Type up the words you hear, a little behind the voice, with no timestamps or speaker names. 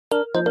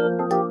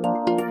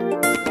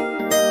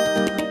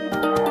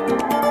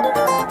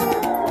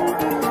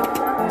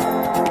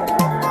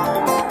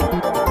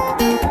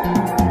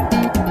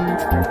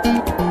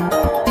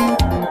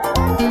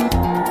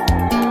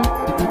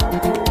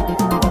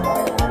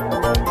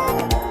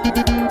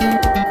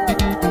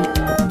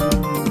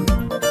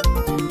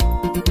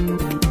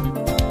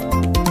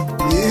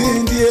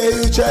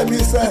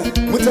Chamisa,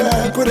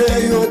 mutakure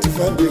yoti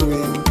fambi we.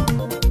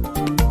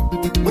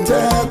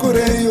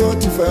 Mutakure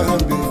yoti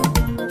fambi.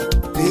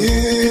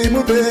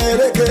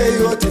 Mubereke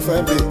yoti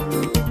fambi.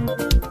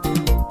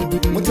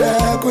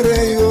 Mutakure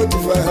yoti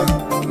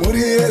fambi.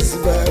 Muri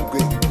Zimbabwe.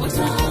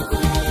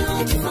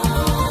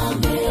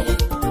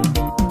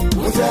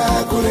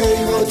 Mutakure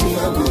yoti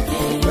fambi.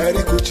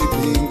 Vari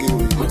kuchipinge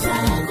we.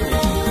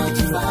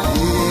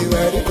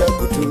 Vari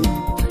kakutu.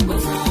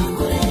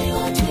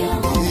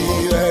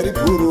 Vari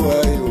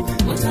buruwayo.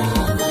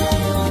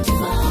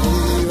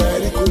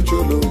 Vari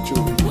kucholocho.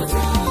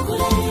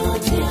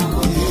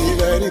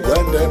 Vari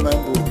gwanda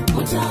mambo.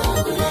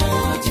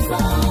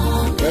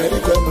 Vari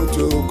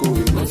kwamutoko.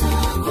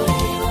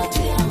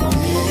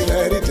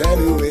 Vari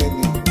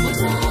taruweni.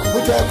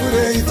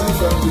 Mutakure iti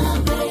fambi.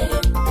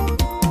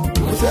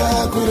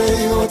 Mutakure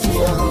yoti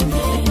fambi.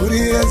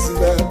 Muri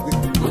Zimbabwe.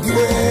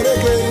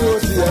 Mubereke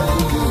yoti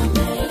yambuke.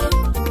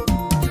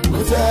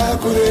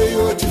 Mutakure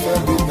yoti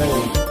fambi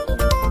nayo.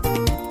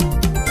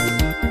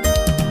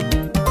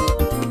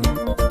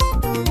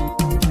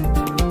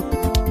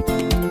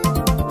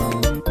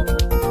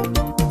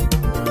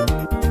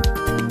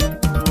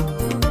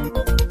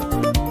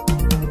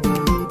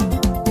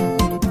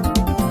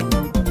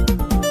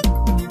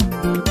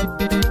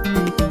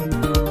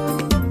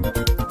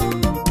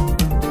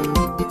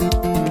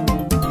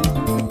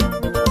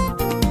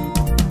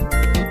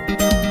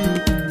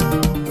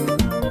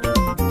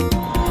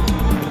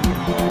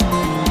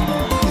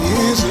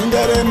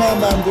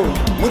 Mambo,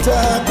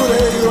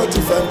 mutakure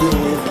yoti fambi.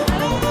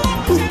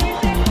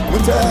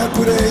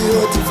 Mutakure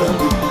yoti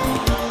fambi.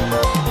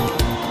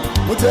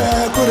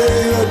 Mutakure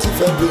yoti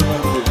fambi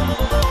mambo.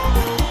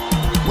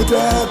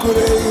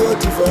 Mutakure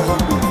yoti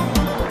fambi.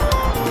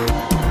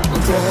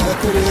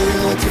 Mutakure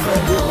yoti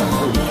fambi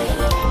mambo.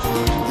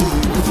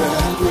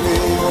 Mutakure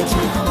yoti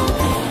fambi.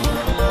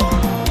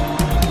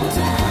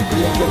 Mutakure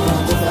yoti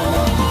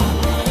fambi.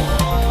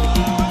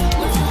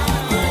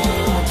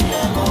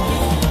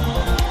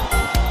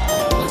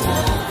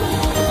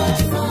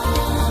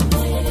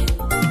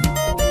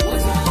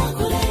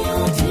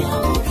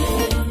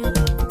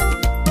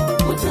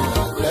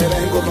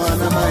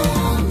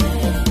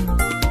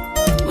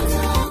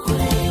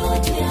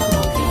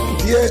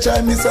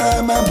 Chamisa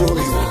mambo,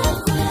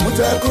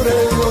 mutakure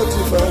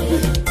yoti fambi.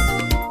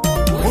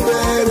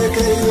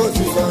 Mubereke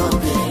yoti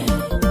fambi.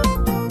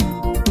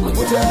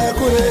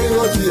 Mutakure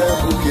yoti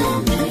yambuke.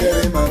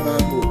 Ngere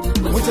mambo,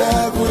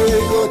 mutakure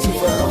yoti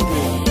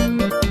fambi.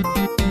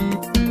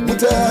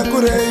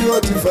 Mutakure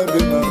yoti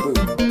fambi mambo.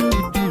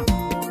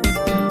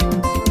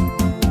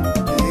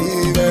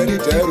 Vari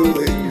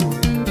taruweni.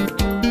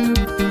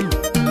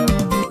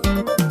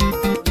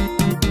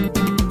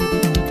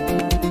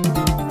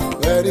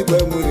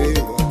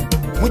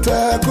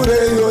 Mutakure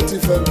yoti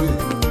fambi.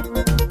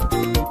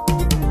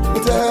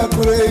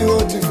 Mutakure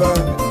yoti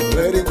fambi.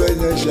 Vari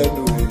kwenya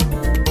shanuri.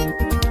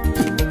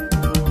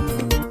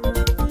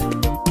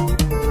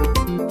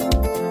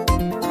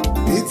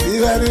 Itzi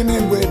vari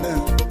nembwena.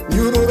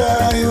 Nyurura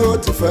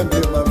yoti fambi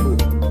mambo.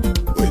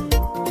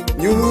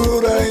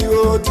 Nyurura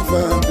yoti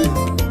fambi.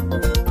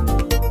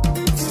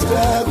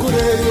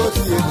 Mutakure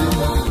yoti yendi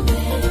mambo.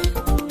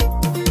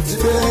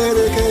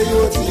 Mubereke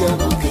yoti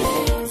yambuke.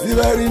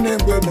 Zivari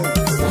nembwena.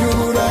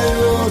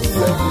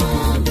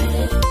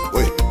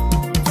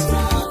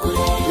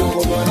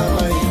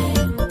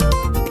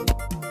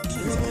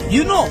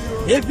 You know,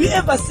 have you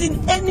ever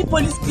seen any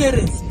police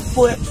clearance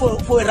for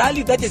a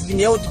rally that has been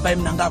held by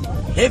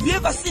Mnangagwa? Have you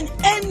ever seen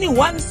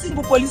one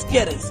single police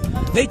clearance?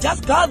 They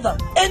just gather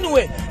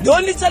anyway. The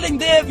only challenge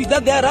they have is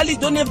that their rallies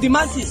don't have the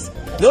masses.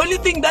 The only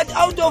thing that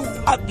out of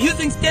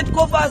using state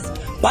coffers,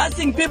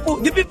 passing people,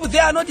 the people they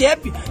are not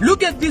happy.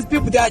 Look at these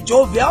people, they are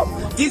jovial.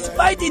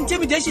 Despite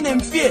intimidation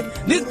and fear,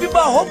 these people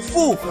are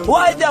hopeful.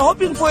 Why? They are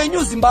hoping for a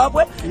new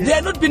Zimbabwe. They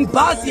have not been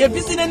passed. Have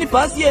you seen any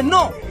pass here?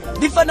 No.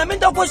 The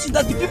fundamental question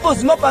that the people of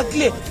Zimbabwe are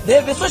clear. They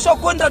have a social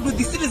contract with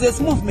the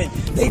citizens movement.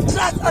 They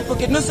trust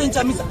Advocate Nelson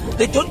Chamisa.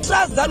 They don't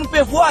trust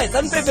ZANU-PF. Why?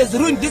 ZANU-PF has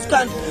ruined this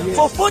country.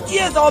 For 40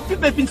 years, our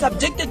people have been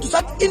subjected to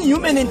such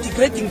inhuman and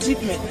degrading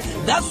treatment.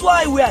 That's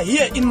why we are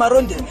here in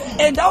Maronde.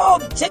 And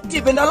our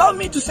objective, and allow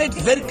me to say it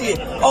very clear,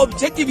 our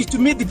objective is to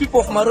meet the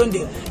people of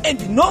Maronde.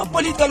 And no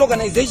political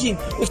organization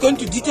is going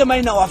to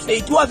determine our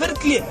fate. We are very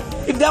clear.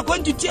 If they are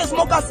going to tear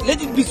smoke us,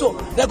 let it be so.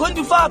 They are going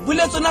to fire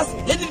bullets on us,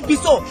 let it be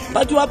so.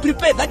 But we are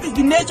prepared. That is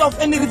the nature of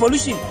any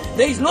revolution.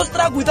 There is no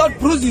struggle without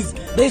bruises.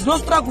 There is no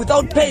struggle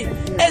without pain.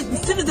 As the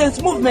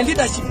citizens movement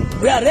leadership,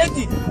 we are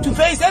ready to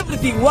face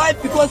everything. Why?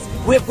 Because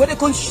we have got a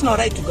constitutional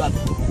right to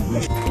govern.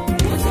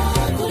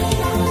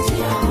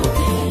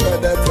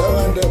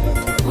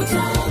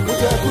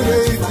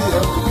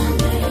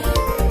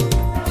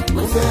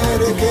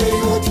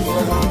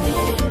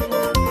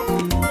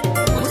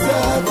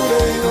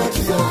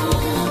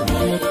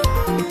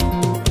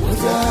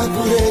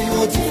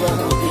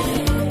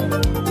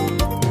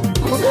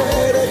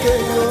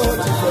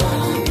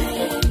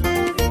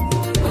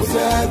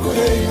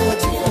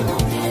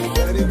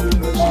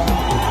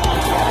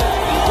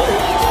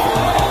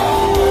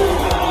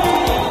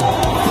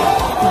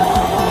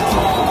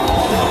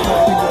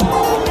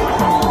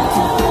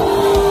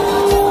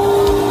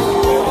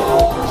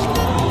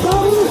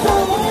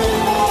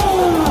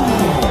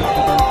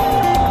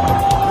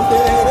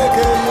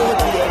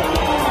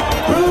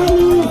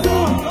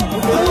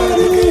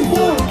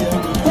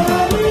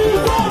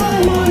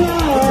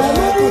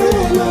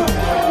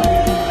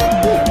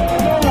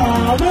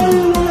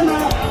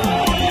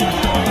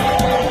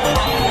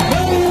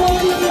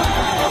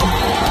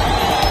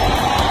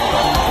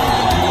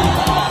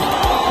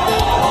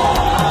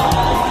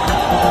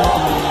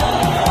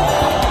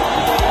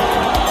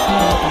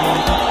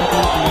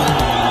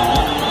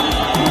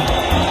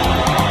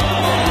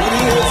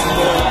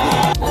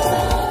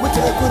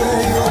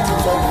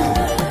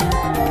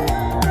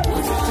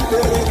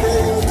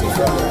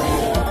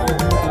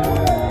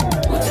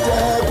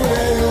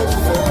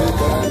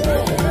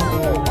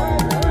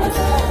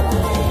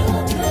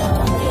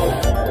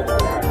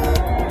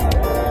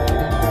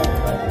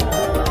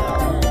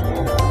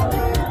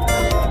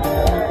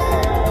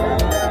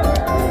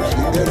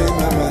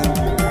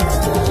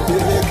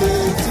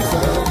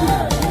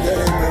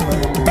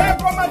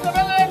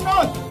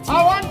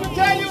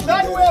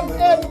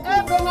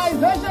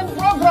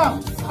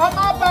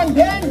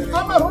 abandoned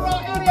rural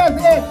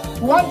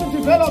areas. We want to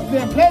develop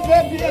them. Let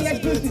there be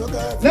electricity.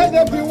 Let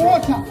there be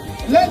water.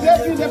 Let there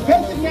be the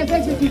basic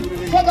necessity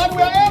so that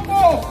we are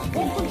able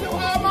to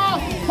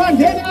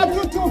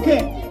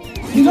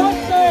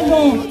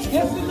Sinocelo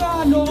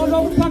esilalo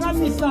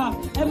olokuphakamisa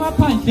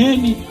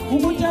emaphandleni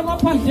ukuthi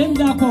emaphandleni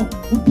lakho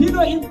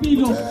uphile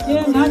impilo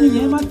engani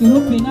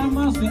ngemadolobheni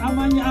amazwe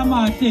amanye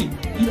amahle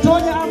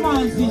ithole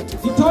amanzi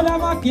ithole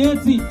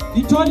amagetsi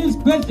ithole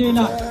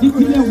izibhedlela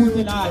liphile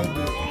kuhle layo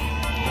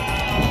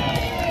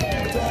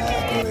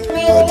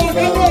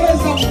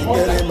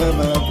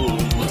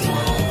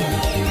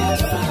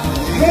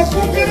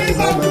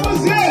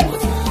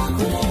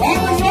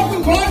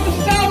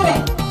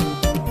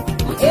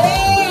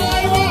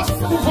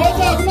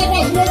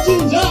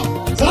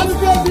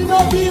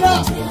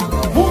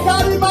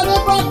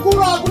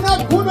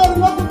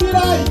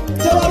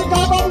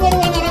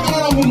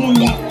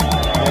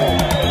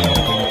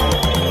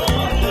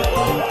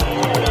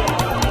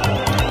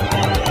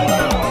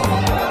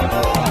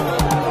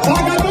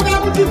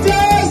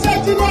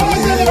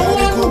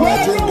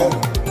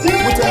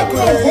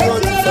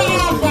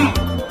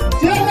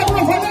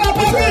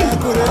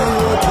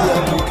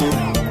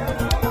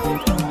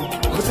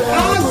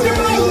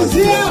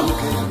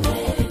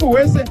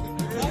wese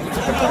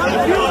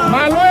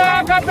maloya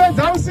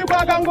akapedza usiku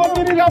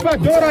akangomirira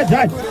padhora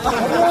jaji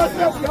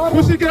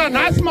kusvikira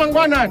nhasi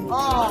mangwanani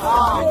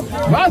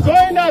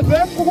vazoendazve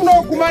kuno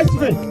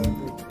kumaswe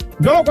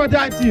ndokwati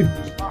atiri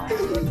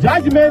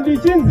judgment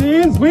ichinzi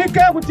inzwike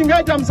kuti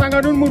ngaita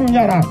musangano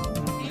murunyararo.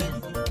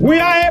 We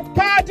are a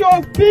part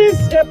of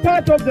peace, a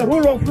part of the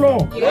rule of law.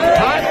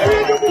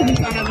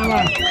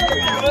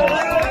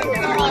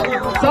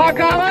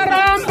 Saka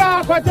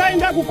varamba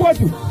kwataenda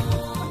kukotu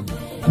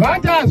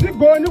vati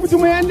hazvigoni kuti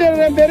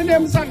muenderere mberi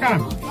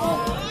nemusangano.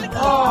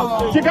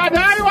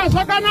 Tikadaiwa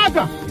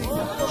zvakanaka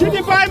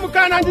chitipai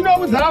mukana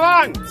ndinoudza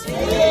vanhu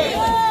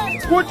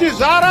kuti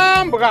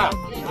zvarambwa.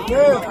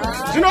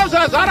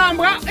 Zvinozva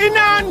zvarambwa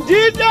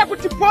inandide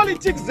kuti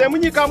politics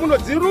dzemunyika muno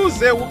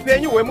dziruze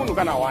upenyu hwemunhu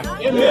kana wani.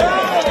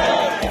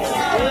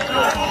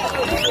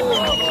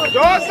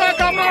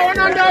 Ndosaka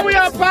maona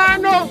ndauya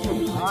pano